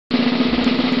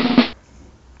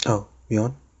Me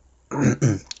on?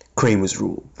 Cramers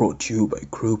Rule, brought to you by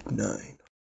Group 9.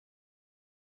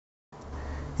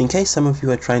 In case some of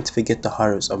you are trying to forget the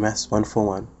horrors of Maths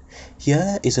 141,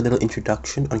 here is a little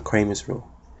introduction on Cramers Rule.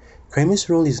 Cramers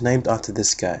Rule is named after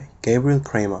this guy, Gabriel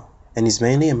Cramer, and is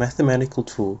mainly a mathematical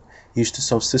tool used to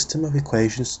solve system of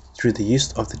equations through the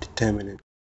use of the determinant.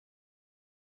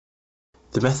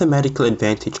 The mathematical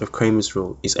advantage of Cramers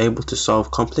Rule is able to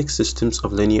solve complex systems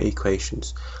of linear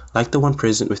equations, like the one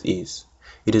present with ease.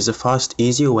 It is a fast,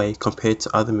 easier way compared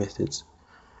to other methods.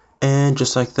 And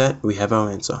just like that, we have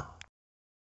our answer.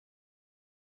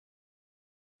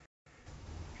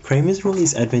 Cramers Rule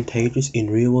is advantageous in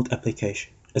real-world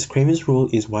application, as Cramers Rule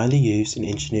is widely used in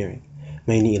engineering,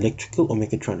 mainly electrical or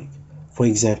mechatronic. For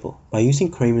example, by using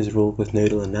Cramers Rule with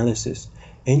nodal analysis,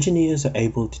 engineers are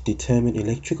able to determine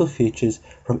electrical features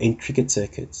from intricate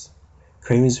circuits.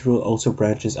 Cramers Rule also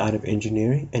branches out of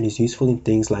engineering and is useful in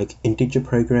things like integer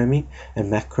programming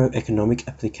and macroeconomic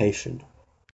application.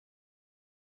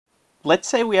 Let's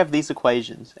say we have these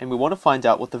equations and we want to find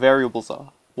out what the variables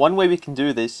are. One way we can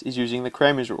do this is using the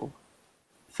Cramers Rule.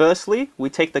 Firstly, we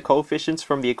take the coefficients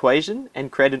from the equation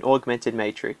and create an augmented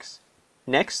matrix.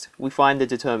 Next, we find the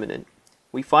determinant.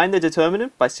 We find the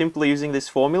determinant by simply using this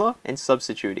formula and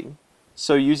substituting.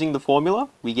 So using the formula,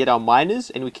 we get our minors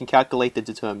and we can calculate the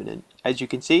determinant. As you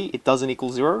can see, it doesn't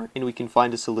equal 0 and we can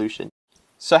find a solution.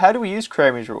 So how do we use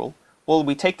Cramers Rule? Well,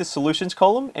 we take the solutions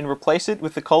column and replace it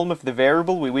with the column of the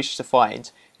variable we wish to find.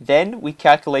 Then we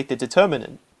calculate the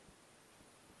determinant.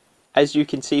 As you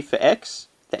can see for x,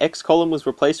 the x column was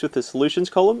replaced with the solutions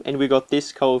column and we got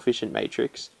this coefficient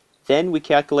matrix. Then we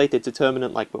calculate the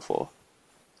determinant like before.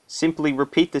 Simply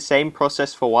repeat the same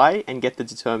process for y and get the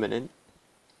determinant.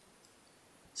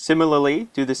 Similarly,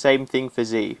 do the same thing for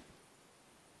z.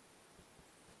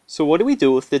 So what do we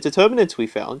do with the determinants we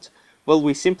found? Well,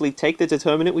 we simply take the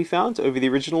determinant we found over the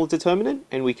original determinant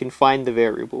and we can find the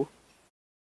variable.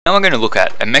 Now we're going to look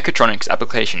at a mechatronics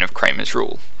application of Cramers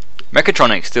Rule.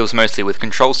 Mechatronics deals mostly with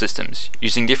control systems,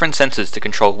 using different sensors to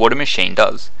control what a machine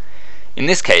does. In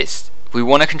this case, we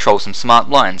want to control some smart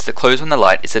blinds that close when the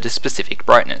light is at a specific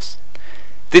brightness.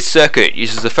 This circuit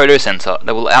uses a photosensor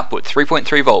that will output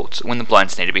 3.3 volts when the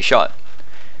blinds need to be shut.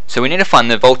 So we need to find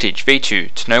the voltage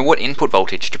V2 to know what input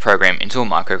voltage to program into a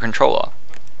microcontroller.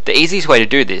 The easiest way to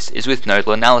do this is with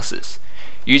nodal analysis,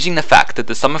 using the fact that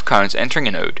the sum of currents entering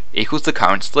a node equals the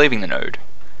currents leaving the node.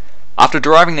 After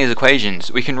deriving these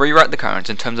equations, we can rewrite the currents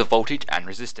in terms of voltage and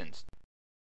resistance.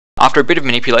 After a bit of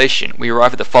manipulation, we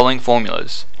arrive at the following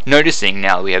formulas, noticing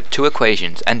now we have two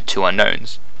equations and two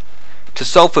unknowns. To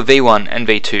solve for V1 and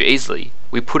V2 easily,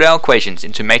 we put our equations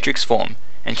into matrix form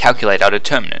and calculate our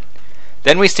determinant.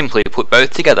 Then we simply put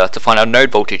both together to find our node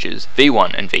voltages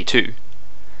V1 and V2.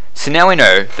 So now we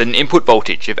know that an input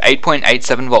voltage of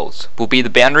 8.87 volts will be the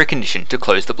boundary condition to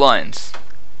close the blinds.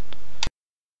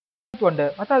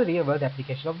 Wonder what are the real world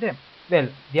applications of them? Well,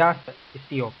 the answer is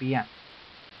the op-amp.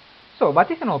 So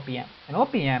what is an op-amp? An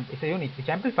op-amp is a unit which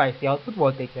amplifies the output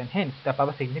voltage and hence the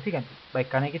power significantly. By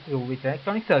connecting through with an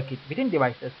electronic circuit within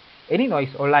devices, any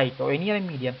noise or light or any other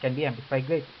medium can be amplified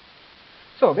greatly.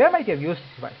 So where might you have used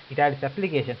this device? It had its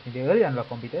applications in the early analog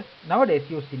computers, nowadays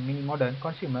used in many modern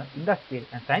consumer, industrial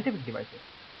and scientific devices,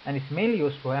 and is mainly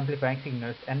used for amplifying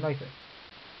signals and noises.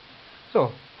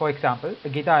 So, for example, a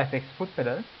guitar effects foot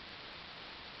pedal,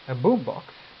 a boombox,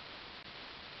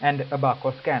 and a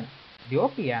barcode scanner. The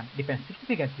op-amp depends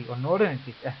significantly on node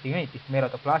analysis as the unit is made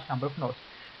out of large number of nodes.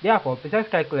 Therefore, precise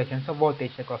calculations of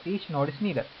voltage across each node is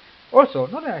needed. Also,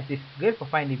 node analysis is great for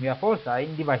finding where faults are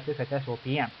in devices such as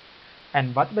op-amp.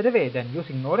 And what better way than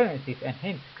using node analysis and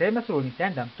hence Cramers Rule in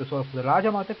tandem to solve the large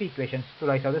amount of equations to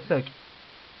rise out the circuit.